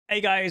Hey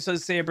guys, so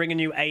here bringing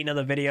you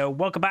another video.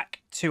 Welcome back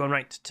to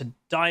Unranked to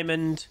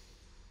Diamond.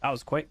 That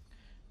was quick.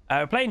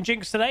 We're playing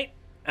JINX today.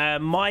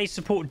 My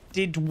support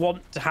did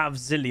want to have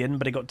Zillion,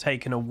 but it got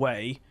taken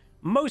away.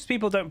 Most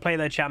people don't play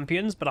their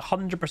champions, but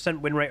 100%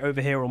 win rate over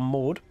here on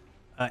Maud.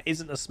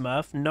 Isn't a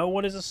Smurf. No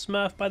one is a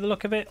Smurf by the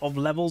look of it. Of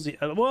levels,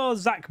 well,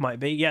 Zac might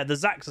be. Yeah, the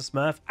Zac's a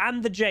Smurf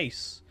and the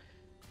Jace.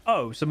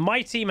 Oh, so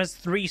my team has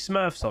 3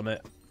 Smurfs on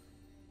it.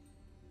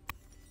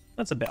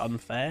 That's a bit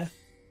unfair.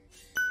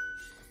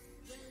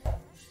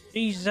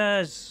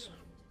 Jesus.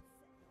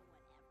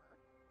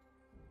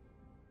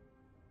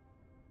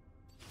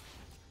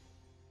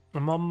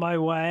 I'm on my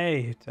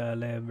way.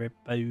 Tell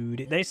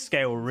everybody. They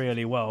scale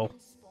really well.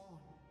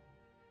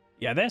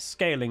 Yeah, their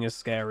scaling is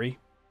scary.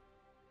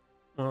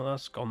 Well,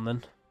 that's gone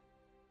then.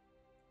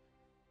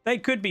 They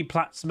could be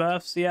plat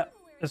Smurfs, yeah.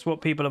 That's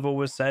what people have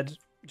always said.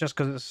 Just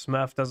because it's a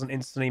Smurf doesn't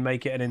instantly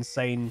make it an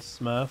insane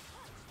Smurf.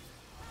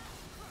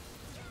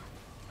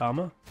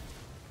 Karma.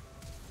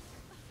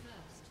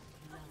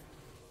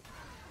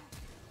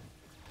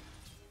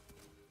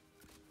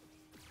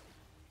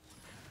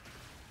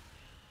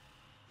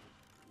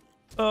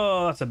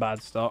 Oh, that's a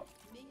bad start.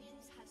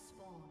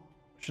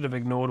 Should have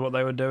ignored what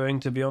they were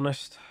doing, to be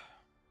honest.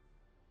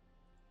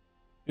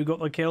 Who got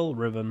the kill?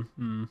 Riven.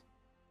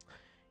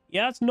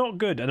 Yeah, it's not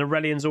good. And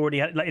Aurelian's already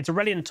had, like, it's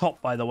Aurelian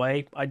top, by the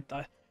way. I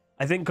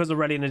think because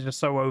Aurelian is just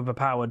so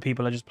overpowered,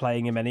 people are just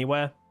playing him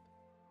anywhere.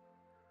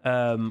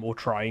 Or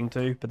trying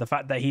to. But the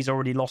fact that he's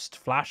already lost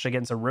Flash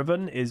against a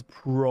Riven is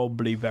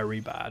probably very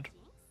bad.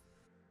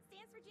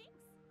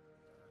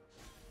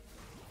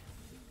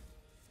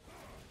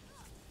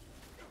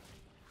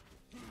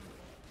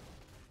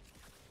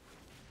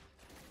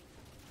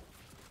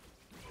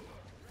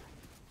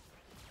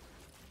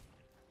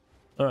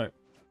 All right.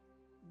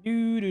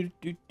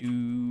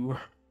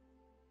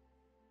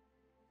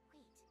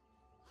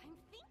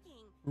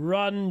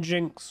 Run,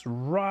 JINX,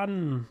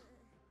 run.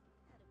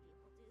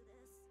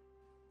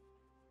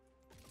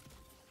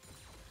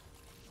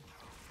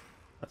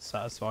 That's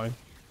satisfying.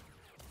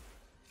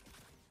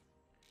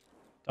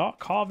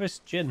 Dark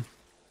Harvest Jhin.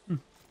 I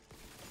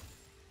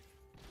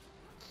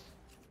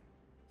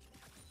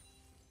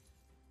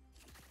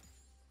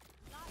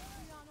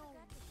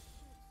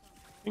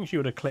think she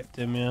would have clipped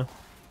him, yeah.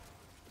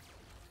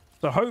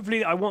 So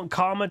hopefully I want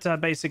Karma to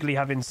basically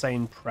have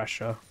insane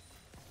pressure.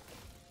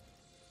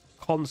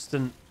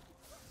 Constant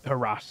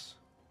harass.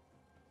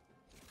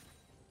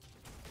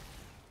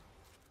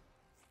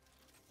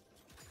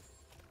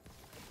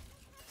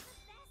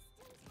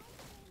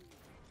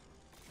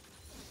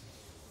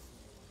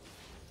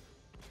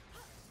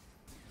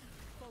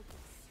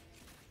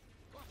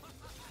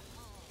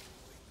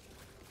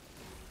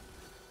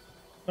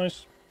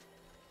 Nice.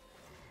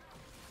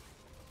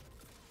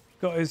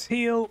 Got his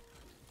heal.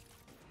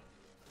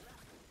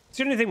 It's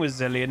the only thing with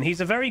Zillion.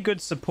 He's a very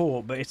good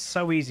support, but it's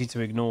so easy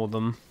to ignore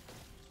them.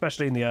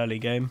 Especially in the early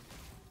game.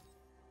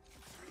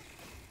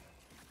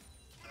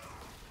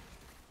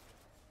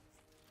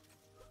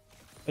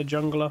 A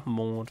jungler,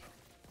 Maud.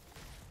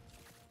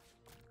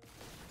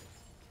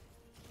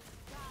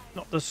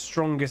 Not the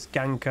strongest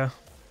ganker.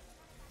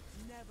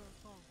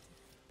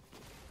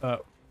 Do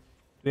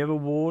we have a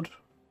ward?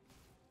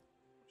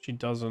 She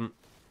doesn't.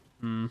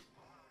 Well,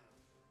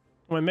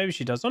 maybe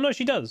she does. Oh, no,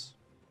 she does.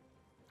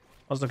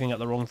 I was looking at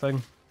the wrong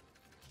thing.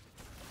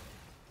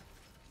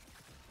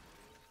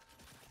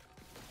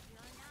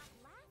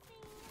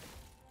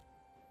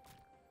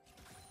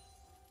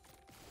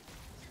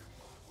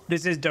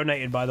 This is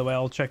donated, by the way.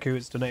 I'll check who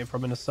it's donated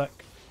from in a sec.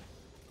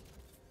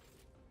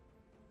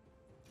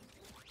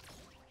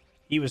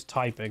 He was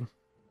typing.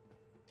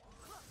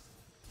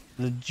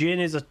 The Jhin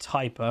is a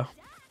typer.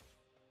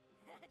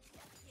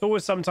 It's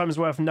always sometimes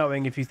worth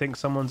knowing if you think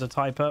someone's a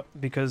typer,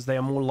 because they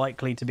are more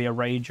likely to be a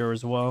rager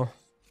as well.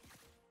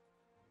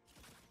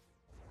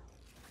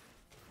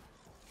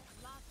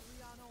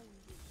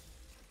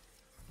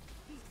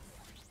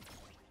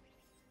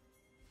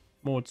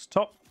 Maud's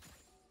top.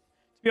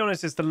 To be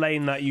honest, it's the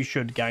lane that you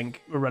should gank.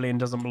 Aurelian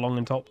doesn't belong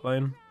in top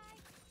lane.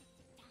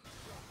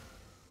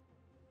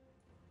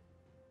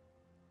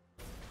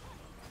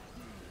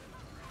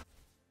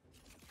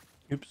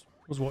 Oops,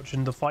 was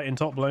watching the fight in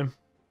top lane.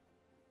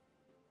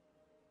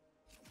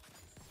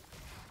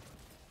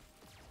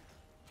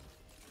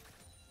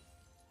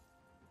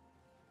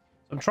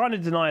 I'm trying to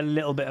deny a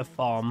little bit of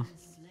farm.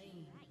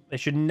 They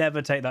should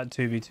never take that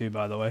 2v2,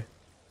 by the way.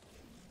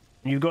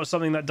 You've got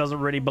something that doesn't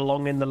really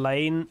belong in the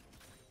lane,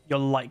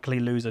 you'll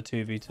likely lose a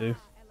 2v2.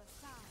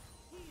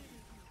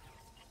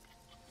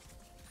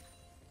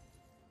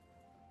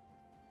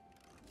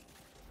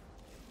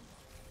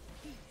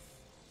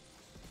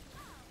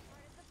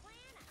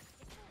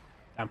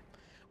 Damn.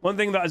 One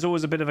thing that is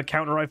always a bit of a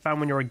counter I found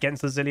when you're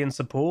against the Zillion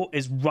support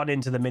is run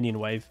into the minion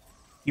wave.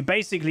 You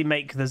basically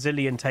make the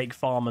Zillion take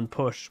farm and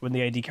push when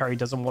the AD carry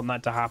doesn't want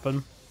that to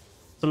happen.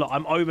 So look,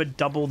 I'm over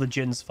double the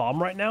Jin's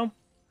farm right now,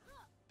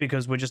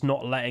 because we're just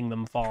not letting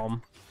them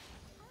farm.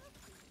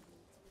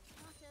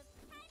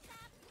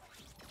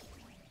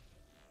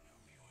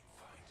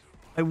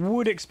 I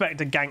would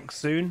expect a gank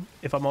soon,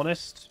 if I'm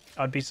honest.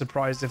 I'd be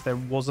surprised if there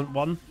wasn't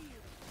one.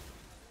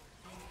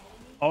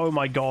 Oh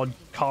my god,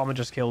 Karma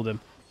just killed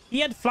him. He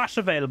had flash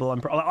available.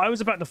 I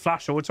was about to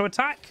flash auto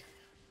attack,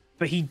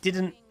 but he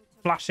didn't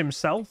flash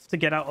himself to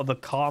get out of the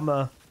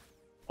Karma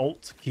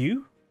ult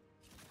Q.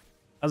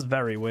 That's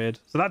very weird.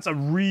 So that's a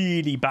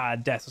really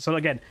bad death. So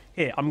again,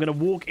 here, I'm going to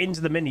walk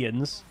into the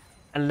minions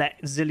and let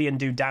Zilean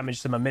do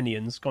damage to my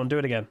minions. Go on, do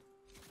it again.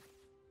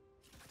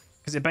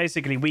 Because it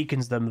basically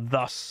weakens them,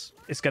 thus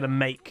it's going to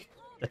make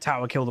the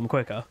tower kill them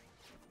quicker.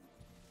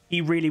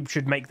 He really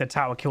should make the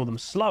tower kill them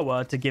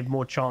slower to give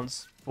more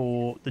chance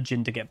for the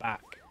Jhin to get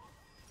back.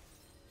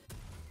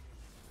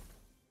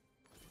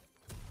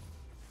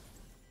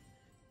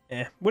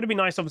 Yeah, would it be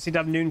nice, obviously, to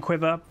have Noon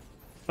Quiver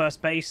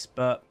first base,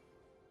 but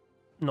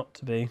not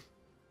to be.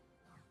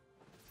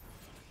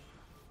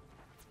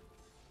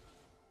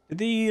 Did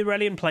the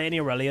Aurelion play any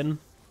Aurelion?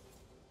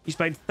 He's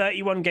played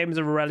 31 games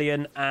of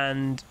Aurelion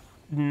and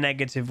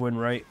negative win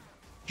rate.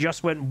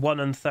 Just went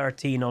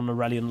 1-13 on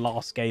Aurelion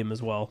last game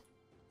as well.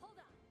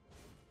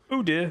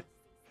 Oh dear.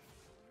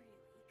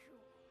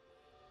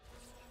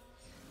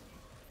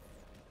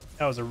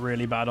 That was a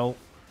really bad ult.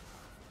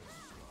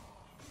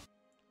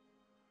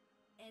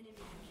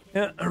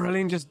 Yeah,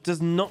 Aurelion just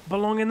does not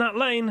belong in that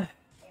lane.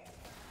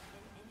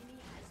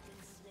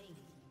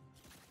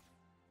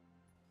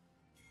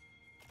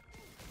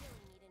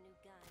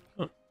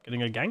 Oh,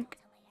 getting a gank?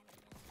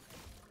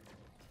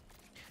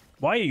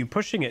 Why are you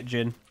pushing it,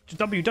 Jhin? Just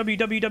W, W,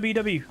 W, W,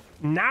 W.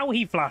 Now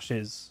he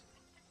flashes.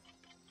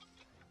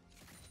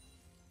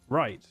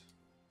 Right.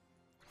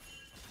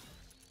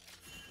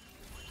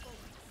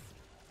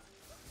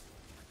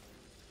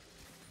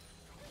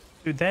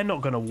 Dude, they're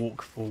not going to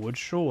walk forward,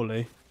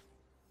 surely.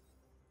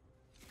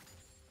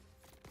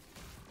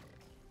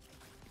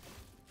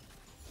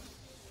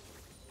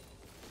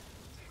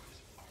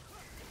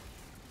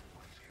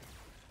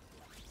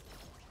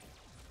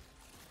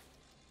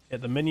 Hit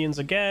the minions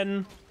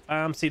again.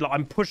 See, like,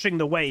 I'm pushing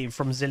the wave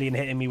from Zilean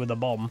hitting me with a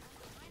bomb.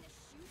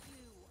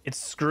 It's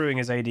screwing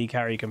his AD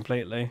carry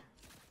completely.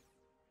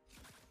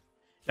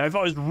 Now, if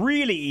I was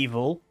really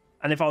evil,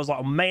 and if I was like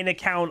on main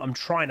account, I'm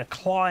trying to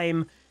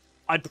climb,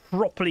 I'd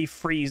properly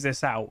freeze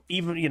this out.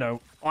 Even, you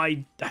know,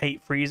 I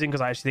hate freezing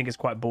because I actually think it's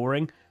quite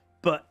boring.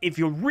 But if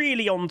you're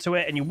really onto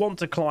it and you want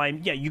to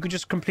climb, yeah, you could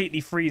just completely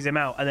freeze him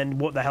out. And then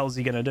what the hell is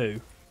he going to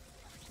do?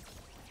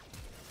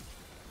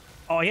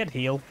 Oh, he had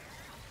heal.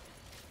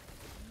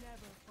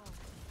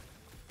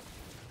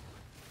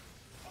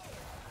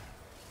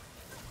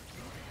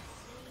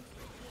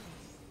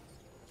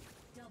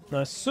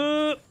 Nice.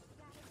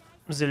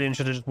 Zilean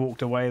should have just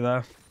walked away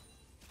there.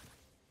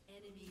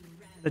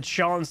 The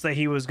chance that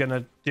he was going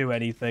to do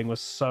anything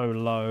was so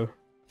low.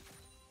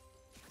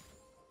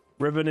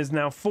 Riven is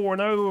now 4-0.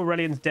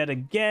 Aurelion's dead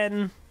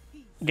again.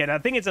 Again, I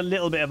think it's a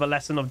little bit of a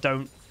lesson of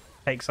don't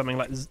take something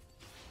like,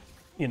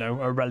 you know,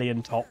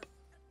 Aurelion top.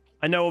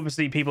 I know,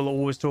 obviously, people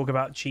always talk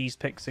about cheese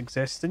picks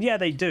exist. And yeah,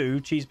 they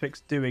do. Cheese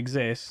picks do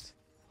exist.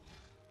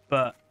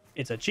 But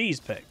it's a cheese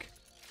pick.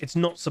 It's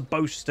not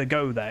supposed to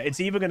go there. It's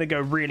either going to go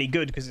really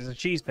good because it's a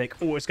cheese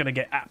pick, or it's going to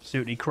get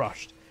absolutely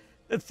crushed.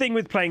 The thing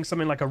with playing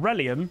something like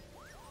Aurelion,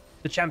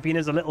 the champion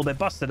is a little bit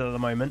busted at the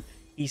moment.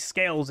 He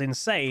scales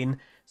insane,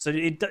 so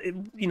it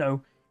you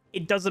know,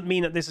 it doesn't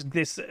mean that this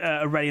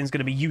Aurelion's going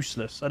to be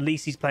useless. At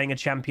least he's playing a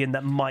champion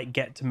that might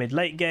get to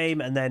mid-late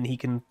game, and then he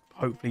can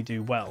hopefully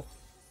do well.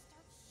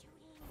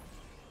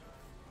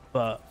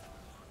 But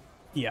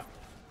yeah,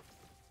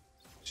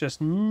 it's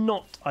just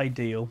not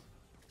ideal.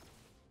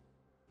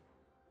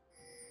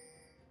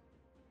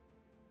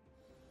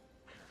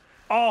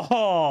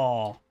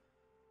 Oh,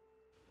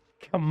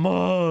 come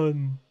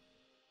on.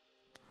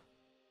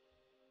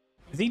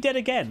 Is he dead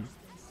again?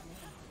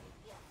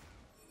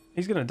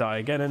 He's going to die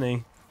again, isn't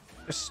he?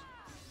 Just...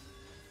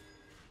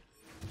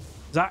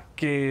 Zach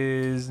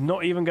is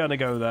not even going to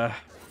go there.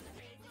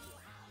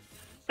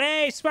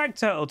 Hey, Swag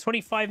Turtle,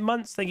 25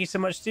 months. Thank you so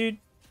much, dude.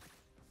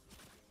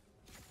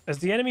 Has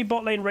the enemy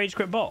bot lane rage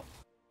quit bot?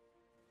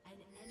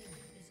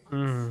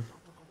 No,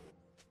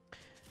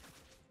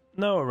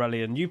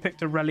 Aurelion. You picked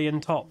Aurelion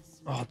top.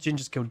 Oh, Jhin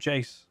just killed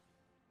Jace.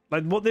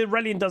 Like, what the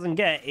Aurelion doesn't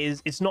get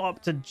is it's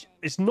not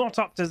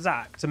up to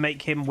Zach to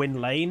make him win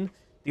lane.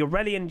 The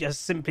Aurelion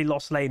just simply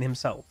lost lane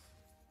himself.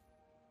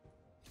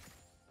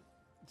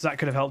 Zach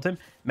could have helped him.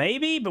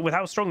 Maybe, but with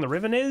how strong the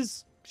Riven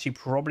is, she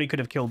probably could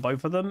have killed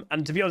both of them.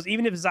 And to be honest,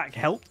 even if Zach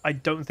helped, I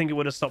don't think it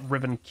would have stopped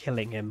Riven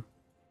killing him.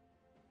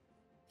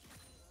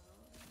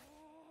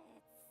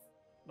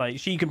 Like,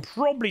 she can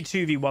probably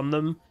 2v1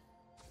 them,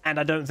 and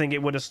I don't think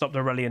it would have stopped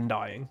Aurelion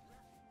dying.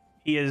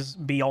 He is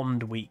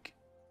beyond weak.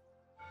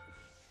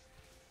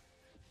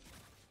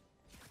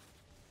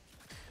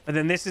 But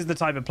then this is the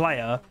type of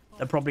player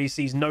that probably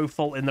sees no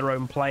fault in their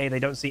own play. They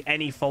don't see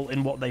any fault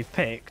in what they've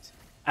picked.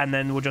 And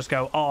then will just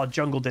go, oh,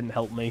 jungle didn't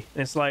help me.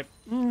 And it's like,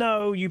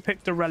 no, you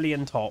picked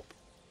Aurelion top.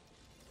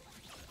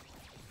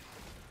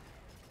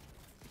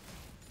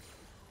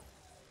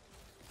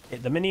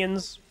 Hit the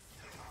minions.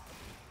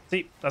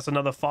 See, that's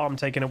another farm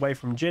taken away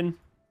from Jhin.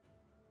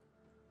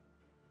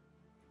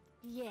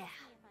 Yeah,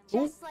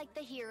 just like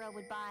the hero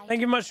would buy.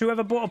 Thank you much,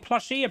 whoever bought a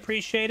plushie.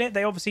 Appreciate it.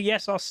 They obviously,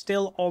 yes, are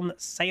still on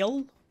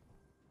sale.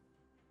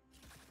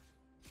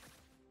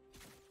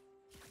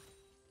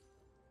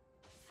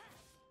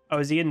 Oh,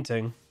 is he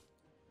inting?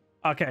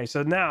 Okay,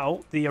 so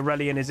now the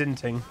Aurelian is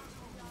inting.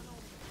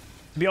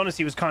 To be honest,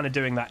 he was kind of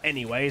doing that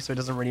anyway, so it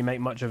doesn't really make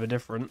much of a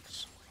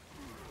difference.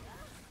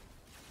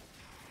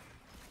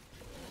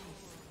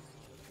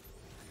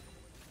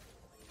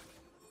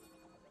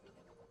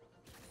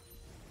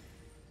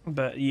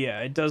 But yeah,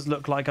 it does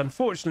look like,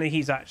 unfortunately,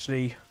 he's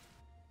actually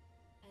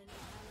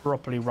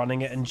properly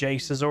running it, and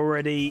Jace is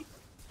already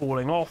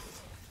falling off.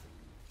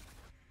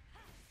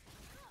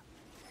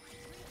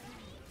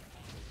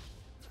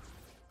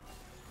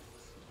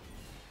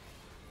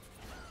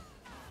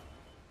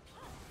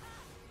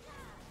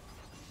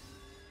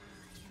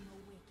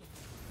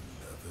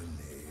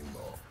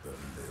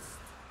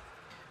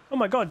 Oh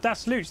my god,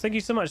 that's Luch. Thank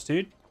you so much,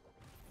 dude.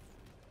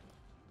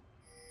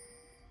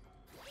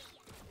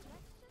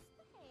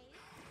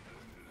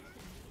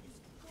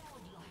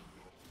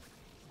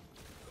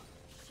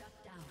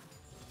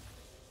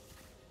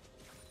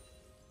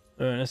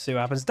 Let's see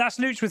what happens. Das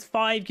Luch with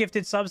 5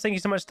 gifted subs. Thank you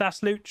so much,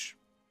 Das Luch.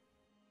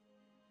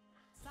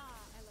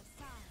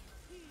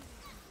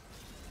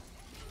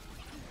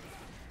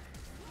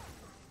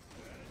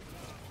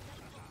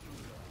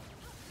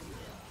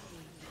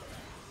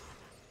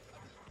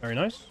 Very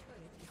nice.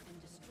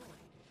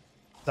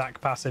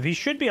 Zac passive. He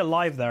should be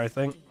alive there, I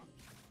think.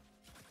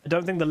 I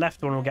don't think the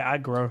left one will get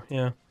aggro.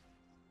 Yeah.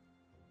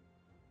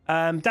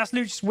 Das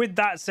Luch with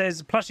that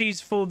says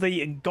plushies for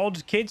the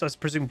god kids. I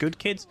presume good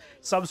kids.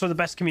 Subs for the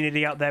best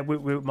community out there.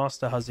 Woot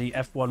Master Huzzy.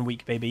 F1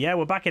 week, baby. Yeah,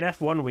 we're back in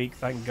F1 week.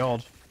 Thank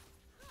God.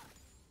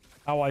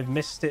 How I've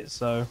missed it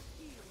so.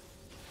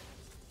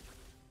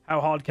 How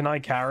hard can I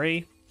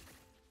carry?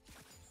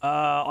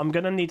 I'm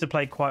going to need to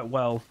play quite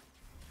well.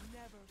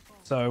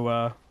 So,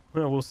 well,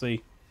 we'll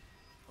see.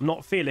 I'm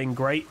not feeling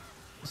great,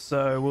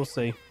 so we'll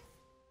see.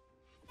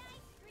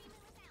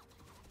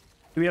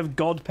 Do we have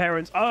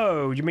godparents?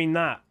 Oh, you mean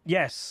that?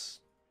 Yes.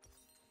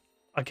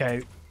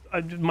 Okay.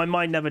 My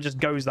mind never just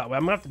goes that way.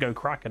 I'm going to have to go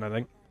Kraken, I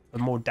think, for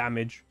more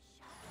damage.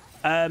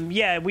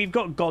 Yeah, we've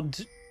got god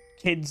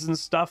kids and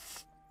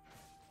stuff.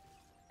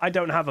 I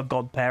don't have a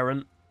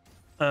godparent.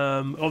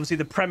 Obviously,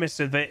 the premise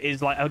of it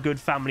is like a good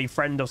family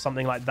friend or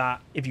something like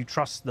that. If you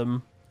trust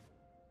them,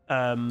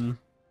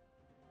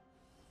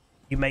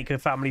 you make a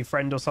family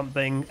friend or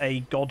something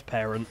a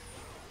godparent.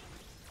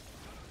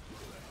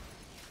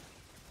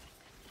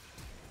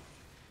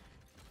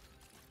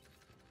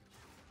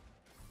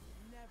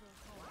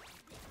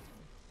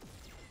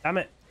 Damn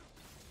it.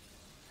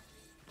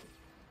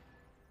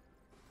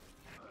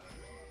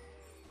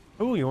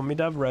 Oh, you want me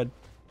to have red?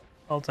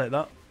 I'll take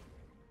that.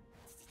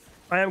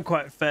 I am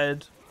quite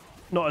fed.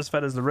 Not as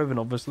fed as the Riven,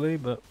 obviously,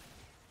 but...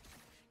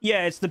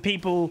 Yeah, it's the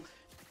people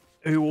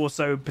who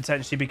also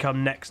potentially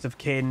become next of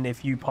kin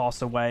if you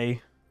pass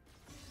away.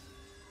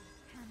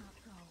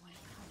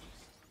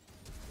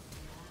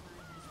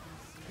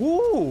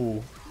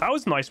 Ooh! That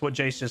was nice what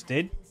Jace just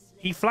did.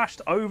 He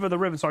flashed over the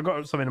Riven, so I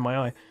got something in my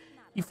eye.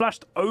 He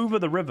flashed over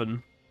the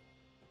Riven.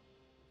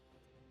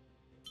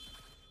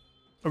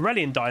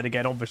 Aurelian died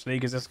again, obviously,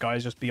 because this guy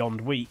is just beyond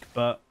weak,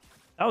 but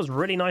that was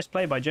really nice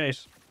play by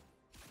Jace.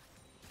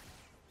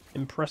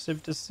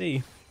 Impressive to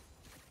see.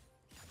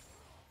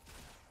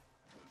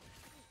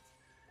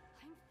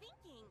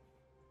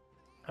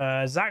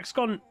 Zac's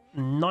gone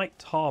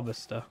Night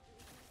Harvester.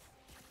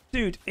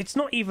 Dude, it's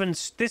not even...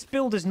 This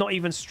build is not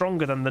even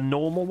stronger than the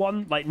normal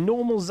one. Like,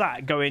 normal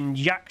Zac going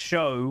Yak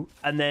Show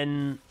and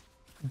then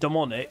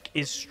Demonic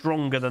is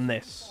stronger than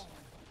this.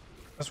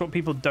 That's what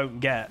people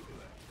don't get.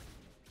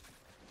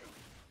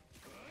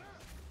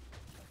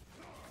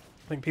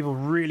 I think people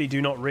really do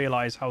not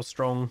realize how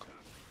strong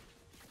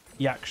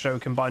Yak Show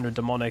combined with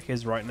Demonic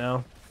is right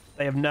now.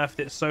 They have nerfed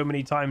it so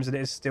many times and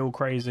it is still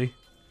crazy.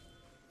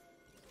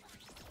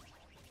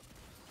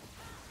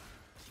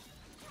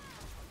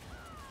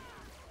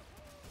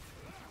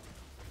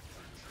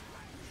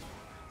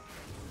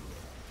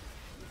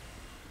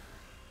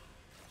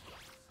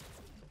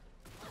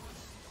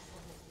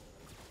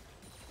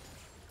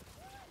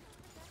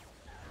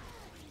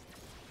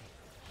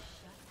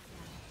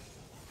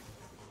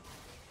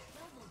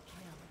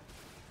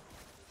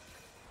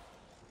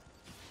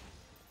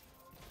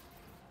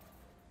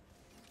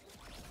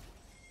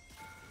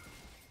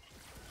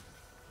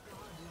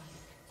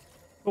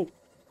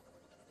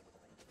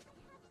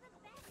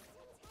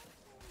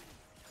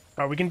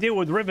 We can deal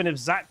with Riven if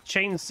Zac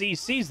Chain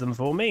CCs them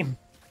for me.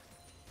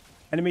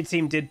 Enemy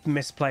team did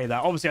misplay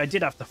that. Obviously, I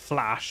did have to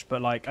flash,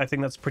 but like I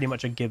think that's pretty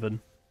much a given.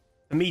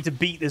 For me to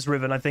beat this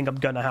Riven, I think I'm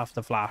gonna have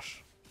to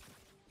flash.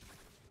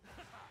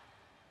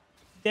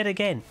 Dead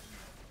again.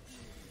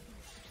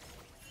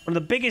 One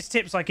of the biggest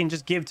tips I can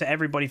just give to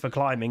everybody for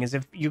climbing is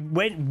if you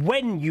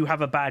when you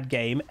have a bad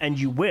game, and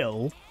you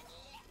will,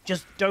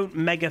 just don't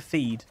mega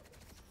feed.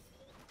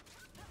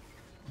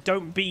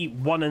 Don't be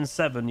 1 and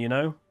 7, you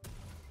know?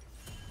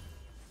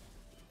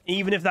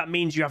 Even if that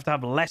means you have to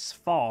have less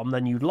farm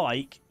than you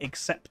like,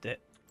 accept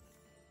it.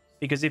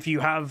 Because if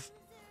you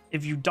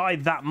die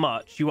that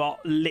much, you are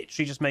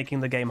literally just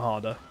making the game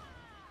harder.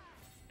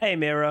 Hey,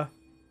 Mira.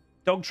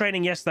 Dog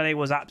training yesterday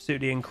was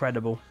absolutely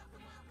incredible.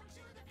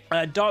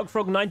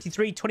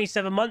 Darkfrog93,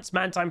 27 months.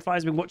 Man, time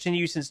flies. Been watching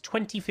you since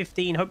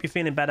 2015. Hope you're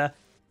feeling better.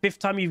 Fifth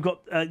time you've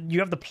got... you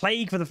have the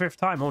plague for the 5th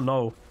time. Oh,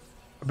 no.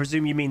 I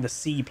presume you mean the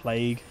sea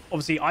plague.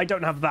 Obviously, I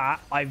don't have that.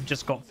 I've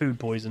just got food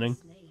poisoning.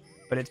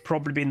 But it's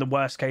probably been the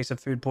worst case of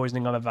food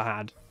poisoning I've ever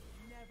had.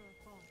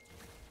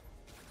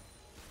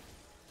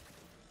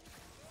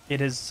 It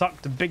has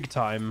sucked big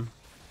time.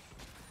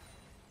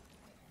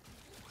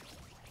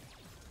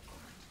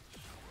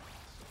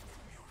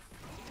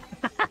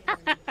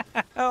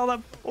 Oh,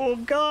 that poor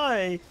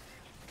guy.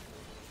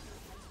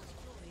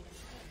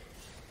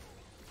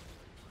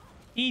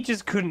 He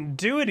just couldn't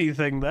do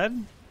anything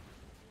then.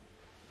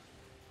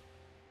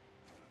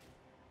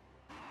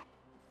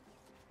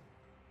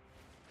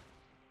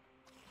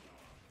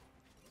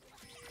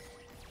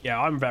 Yeah,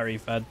 I'm very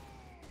fed.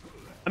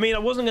 I mean, I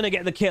wasn't going to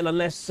get the kill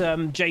unless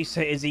Jace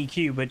hit his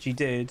EQ, which he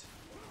did.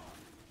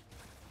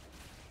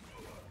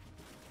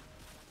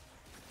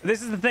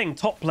 This is the thing.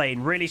 Top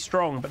lane, really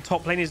strong, but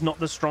top lane is not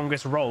the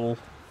strongest role.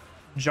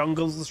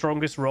 Jungle's the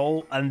strongest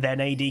role, and then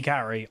AD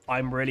carry.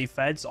 I'm really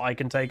fed, so I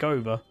can take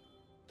over.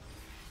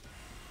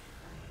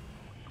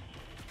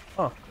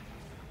 Huh.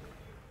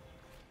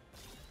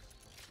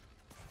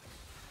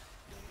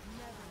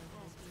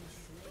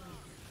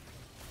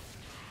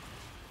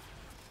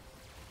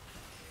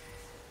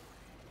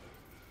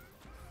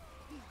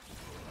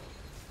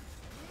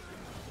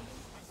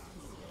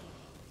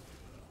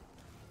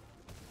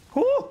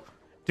 Whew.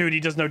 Dude,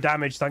 he does no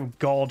damage, thank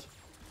God.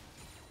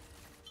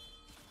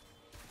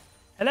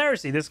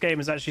 Hilariously, this game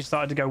has actually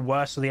started to go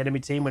worse for the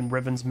enemy team when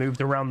Riven's moved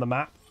around the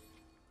map.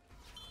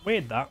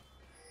 Weird, that.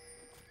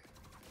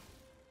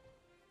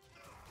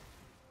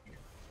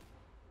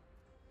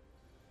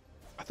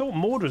 I thought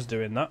Maud was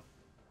doing that.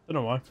 Don't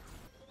know why.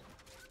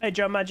 Hey,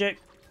 Joe Magic.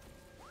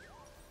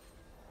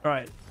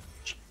 Alright.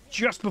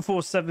 Just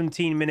before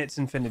 17 minutes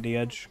Infinity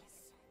Edge.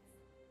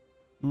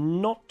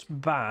 Not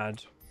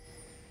bad.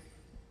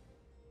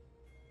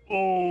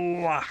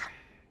 Oh,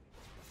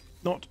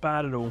 not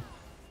bad at all.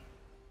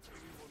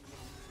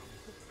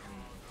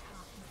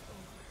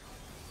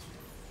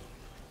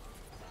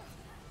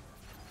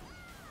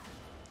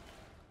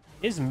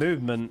 His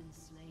movement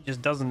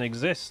just doesn't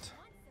exist.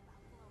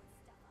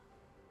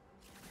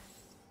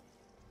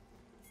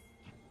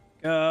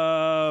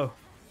 Go.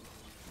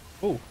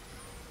 Oh.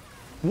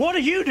 What are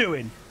you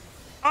doing?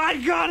 I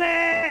got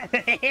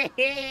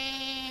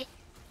it!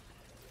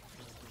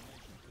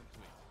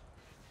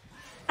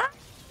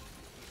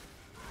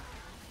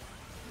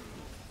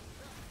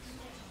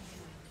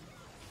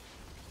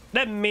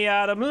 Let me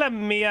at him. Let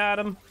me at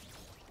him.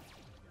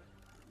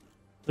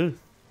 Ugh.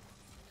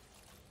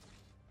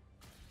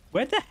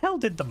 Where the hell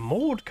did the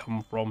Maud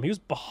come from? He was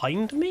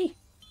behind me?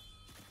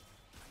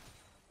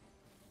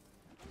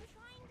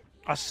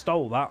 I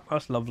stole that.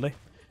 That's lovely.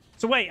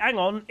 So wait, hang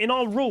on. In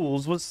our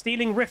rules, was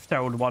stealing Rift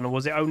Herald one, or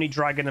was it only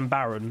Dragon and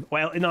Baron?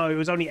 Well, no, it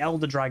was only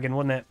Elder Dragon,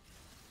 wasn't it?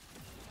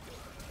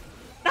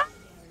 Ah!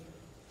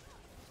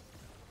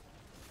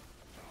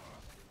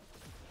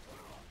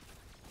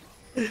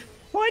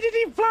 Why did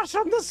he flash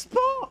on the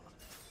spot?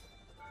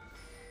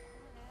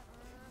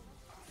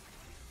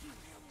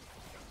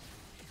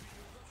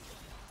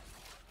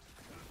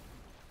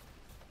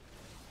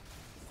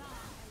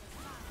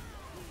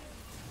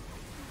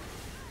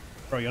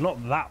 Bro, you're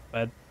not that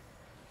bad.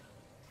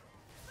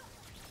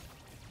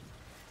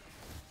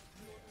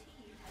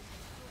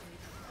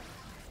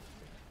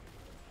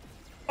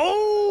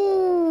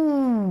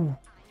 Oh!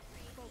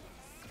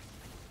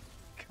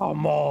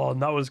 Come on,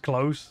 that was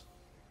close.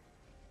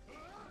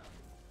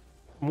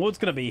 Ward's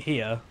gonna be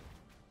here.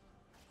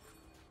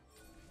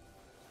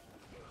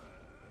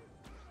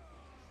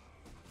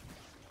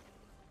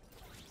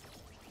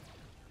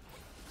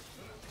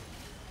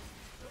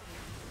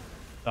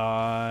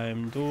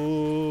 Time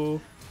to...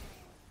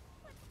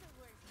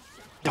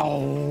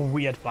 Oh,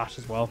 we had flash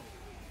as well.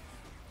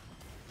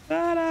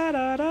 Da, da,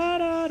 da, da,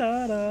 da,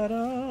 da, da,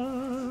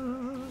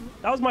 da.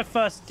 That was my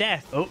first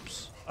death.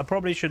 Oops. I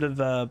probably should have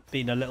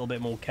been a little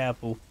bit more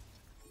careful.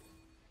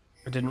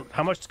 I didn't...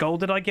 How much gold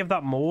did I give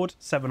that Maud?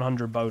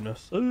 700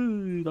 bonus.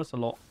 Ooh, that's a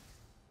lot.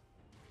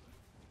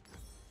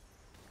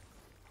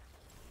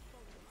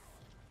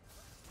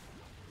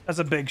 That's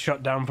a big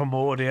shutdown for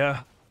Maud,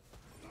 yeah.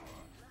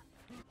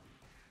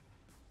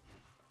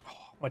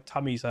 My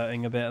tummy's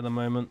hurting a bit at the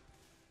moment.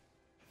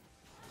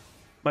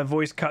 My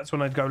voice cuts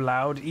when I go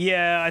loud.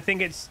 Yeah, I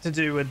think it's to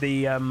do with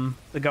the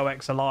Go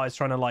XLR is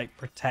trying to like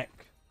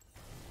protect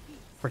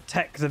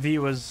the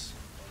viewers.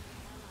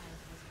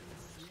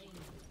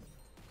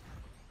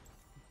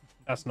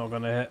 That's not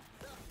gonna hit.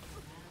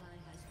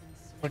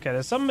 Okay,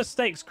 there's some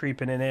mistakes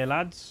creeping in here,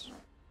 lads.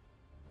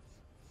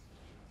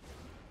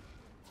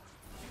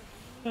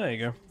 There you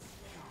go.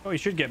 Oh, you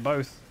should get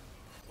both.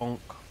 Bonk.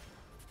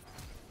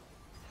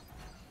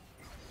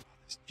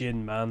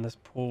 Jin, man. This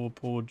poor,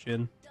 poor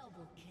Jin.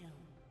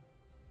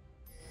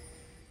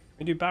 Can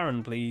we do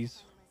Baron,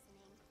 please?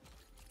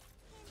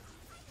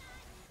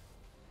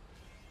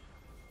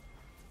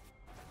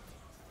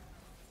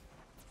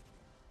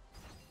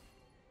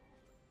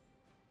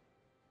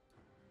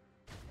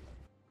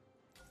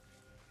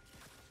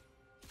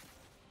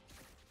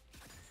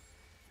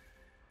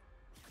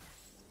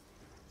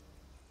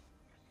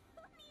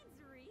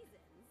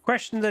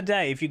 Question of the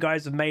day, if you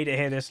guys have made it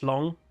here this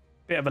long.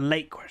 Bit of a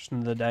late question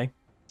of the day.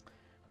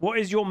 What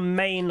is your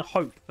main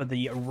hope for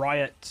the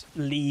Riot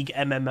League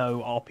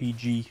MMO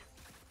RPG?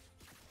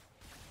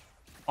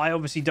 I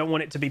obviously don't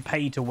want it to be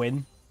pay to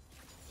win.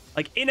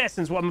 Like, in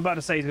essence, what I'm about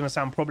to say is going to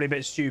sound probably a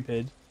bit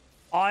stupid.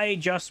 I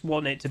just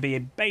want it to be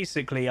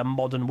basically a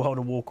modern World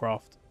of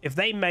Warcraft. If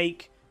they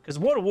make... Because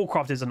World of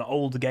Warcraft is an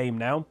old game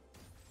now.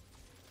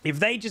 If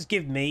they just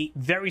give me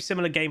very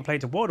similar gameplay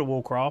to World of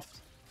Warcraft,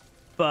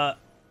 but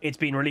it's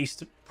been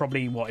released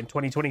probably, what, in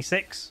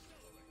 2026?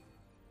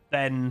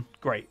 Then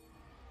great.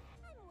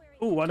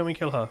 Oh, why don't we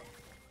kill her?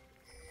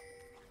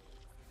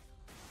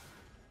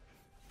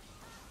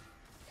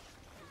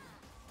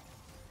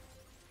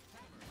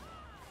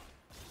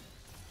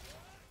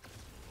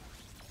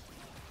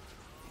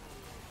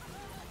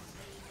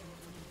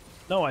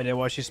 No idea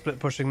why she's split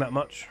pushing that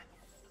much.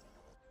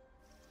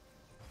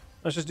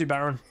 Let's just do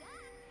Baron.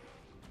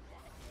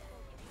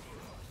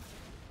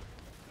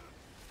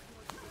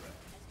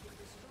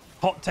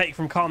 Hot take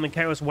from Calm and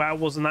Chaos. WoW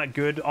wasn't that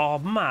good. Oh,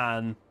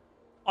 man.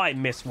 I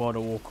miss World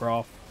of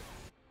Warcraft.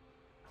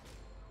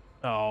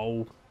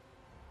 Oh.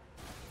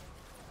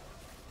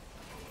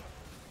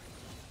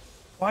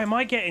 Why am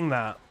I getting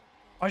that?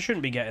 I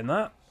shouldn't be getting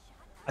that.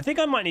 I think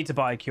I might need to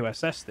buy a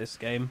QSS this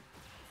game.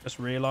 Just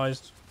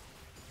realised.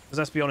 Because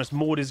let's be honest,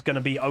 Maud is going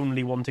to be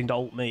only wanting to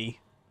ult me.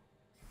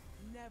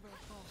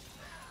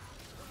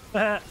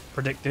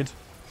 Predicted.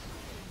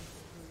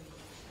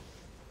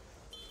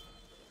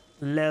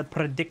 Le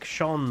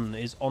prediction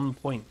is on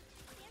point.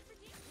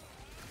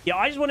 Yeah,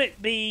 I just want it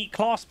to be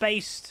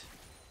class-based.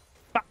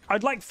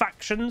 I'd like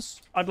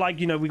factions. I'd like,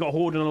 you know, we got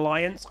Horde and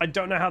Alliance. I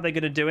don't know how they're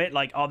going to do it.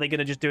 Like, are they going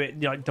to just do it,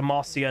 you know, like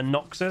Demacia and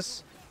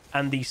Noxus?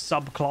 And the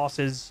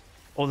subclasses,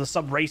 or the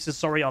sub-races,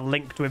 sorry, are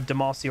linked with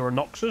Demacia or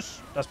Noxus.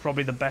 That's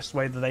probably the best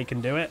way that they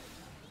can do it.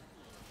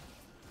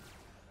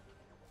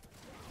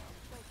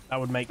 That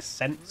would make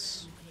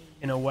sense,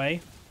 in a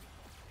way.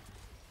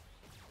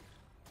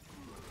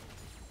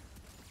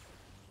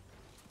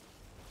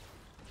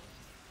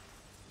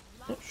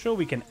 Not sure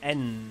we can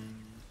end.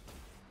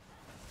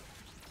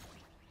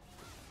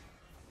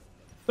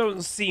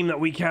 Doesn't seem that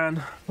we can,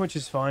 which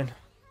is fine.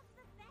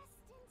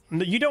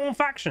 You don't want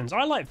factions.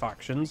 I like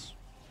factions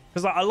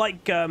because I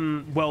like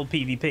world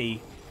PvP.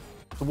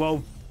 The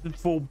world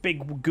for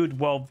big good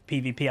world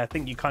PvP. I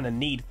think you kind of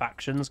need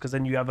factions because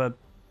then you have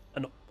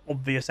an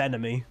obvious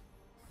enemy.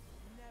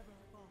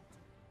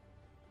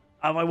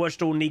 Have I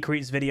watched all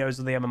Necrete's videos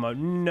of the MMO?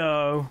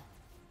 No.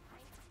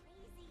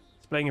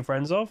 Splitting your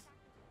friends off?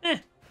 Eh.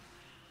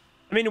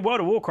 I mean, in World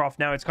of Warcraft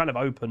now, it's kind of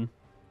open.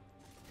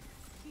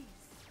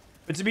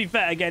 But to be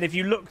fair, again, if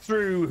you look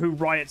through who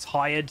Riot's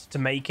hired to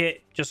make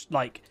it, just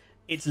like,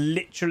 it's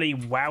literally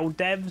WoW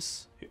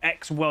devs,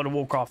 ex-World of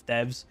Warcraft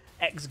devs,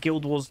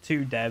 ex-Guild Wars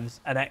 2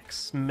 devs, and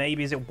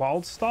maybe is it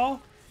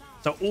WildStar?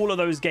 So all of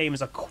those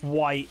games are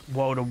quite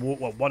World of War.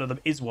 Well, one of them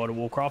is World of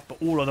Warcraft,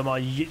 but all of them are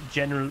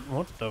general.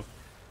 What the?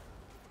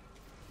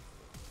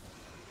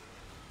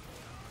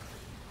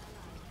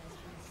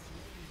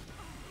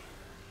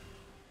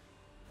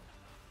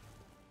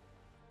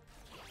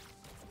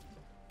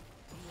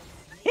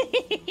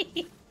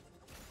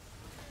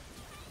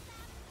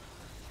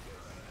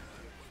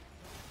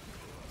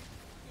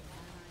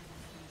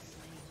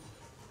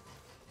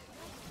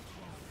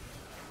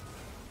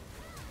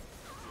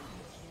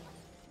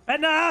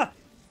 Benna!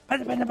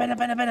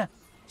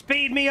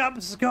 Speed me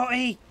up,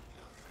 Scotty!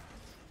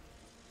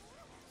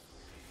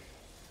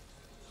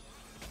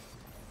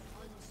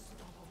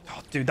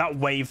 Oh, dude, that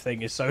wave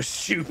thing is so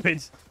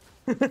stupid.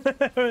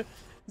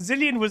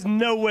 Zilean was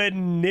nowhere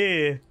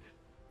near.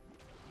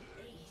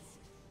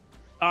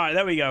 Alright,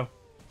 there we go.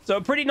 So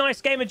a pretty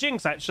nice game of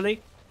Jinx,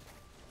 actually.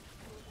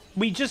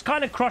 We just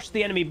kind of crushed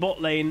the enemy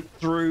bot lane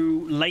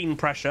through lane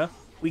pressure.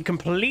 We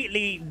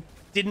completely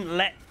didn't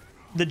let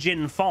the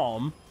Jin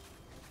farm.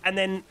 And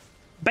then,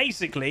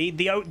 basically,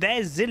 their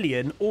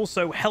Zilean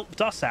also helped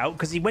us out,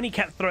 because when he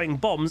kept throwing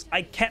bombs,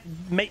 I kept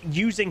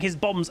using his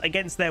bombs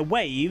against their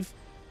wave,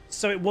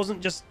 so it wasn't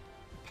just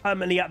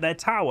permanently at their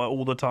tower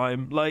all the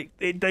time. Like,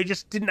 they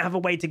just didn't have a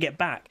way to get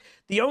back.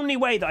 The only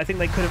way that I think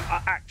they could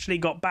have actually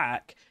got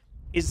back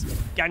is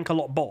gank a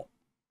lot bot.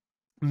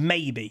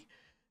 Maybe.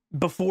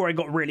 Before I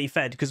got really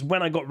fed, because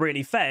when I got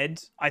really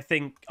fed, I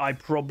think I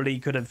probably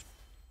could have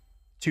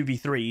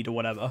 2v3'd or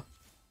whatever.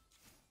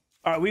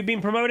 All right, we've been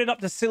promoted up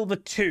to Silver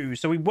 2.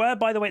 So we were,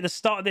 by the way, at the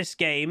start of this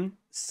game,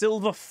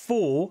 Silver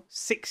 4,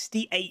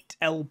 68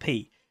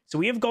 LP. So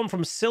we have gone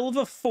from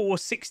Silver 4,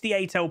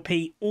 68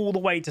 LP all the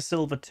way to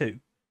Silver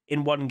 2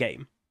 in one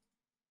game.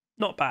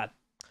 Not bad.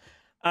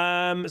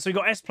 So we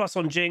got S plus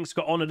on Jinx,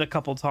 got honored a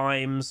couple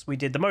times. We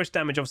did the most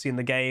damage obviously in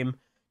the game.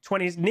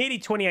 Nearly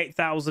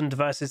 28,000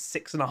 versus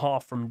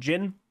 6.5 from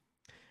Jhin.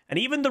 And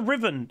even the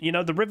Riven, you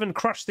know, the Riven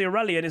crushed the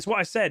Aurelion. It's what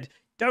I said.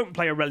 Don't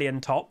play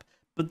Aurelion top.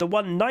 But the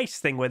one nice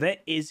thing with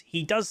it is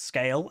he does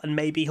scale and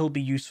maybe he'll be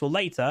useful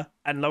later.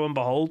 And lo and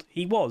behold,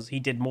 he was.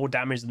 He did more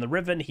damage than the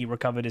Riven. He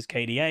recovered his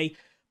KDA.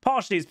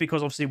 Partially it's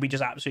because obviously we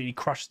just absolutely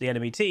crushed the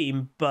enemy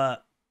team.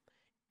 But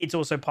it's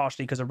also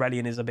partially because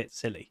Aurelion is a bit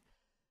silly.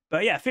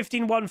 But yeah,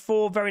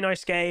 15-1-4, very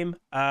nice game.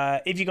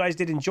 If you guys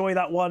did enjoy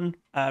that one,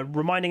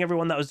 reminding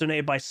everyone that was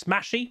donated by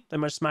Smashy. They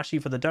much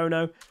Smashy for the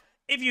dono.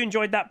 If you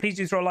enjoyed that, please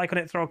do throw a like on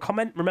it, throw a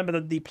comment. Remember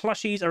that the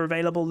plushies are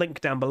available, link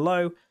down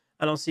below.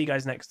 And I'll see you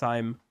guys next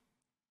time.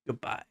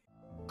 Goodbye.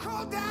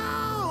 Call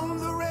down!